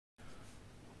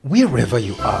Wherever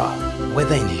you are,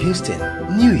 whether in Houston,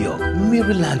 New York,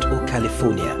 Maryland or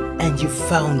California, and you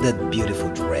found that beautiful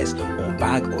dress or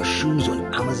bag or shoes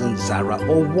on Amazon, Zara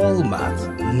or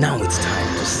Walmart, now it's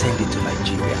time to send it to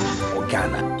Nigeria or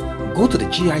Ghana. Go to the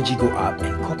GIG Go app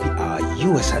and copy our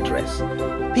US address.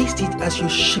 Paste it as your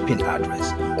shipping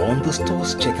address on the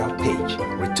store's checkout page.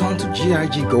 Return to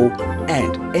GIG Go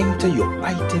and enter your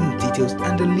item details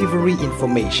and delivery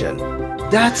information.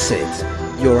 That's it.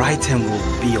 Your item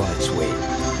will be on its way.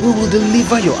 We will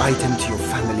deliver your item to your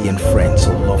family and friends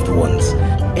or loved ones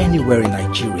anywhere in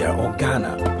Nigeria or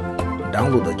Ghana.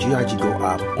 Download the GIG Go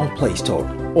app on Play Store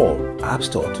or App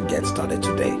Store to get started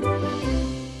today.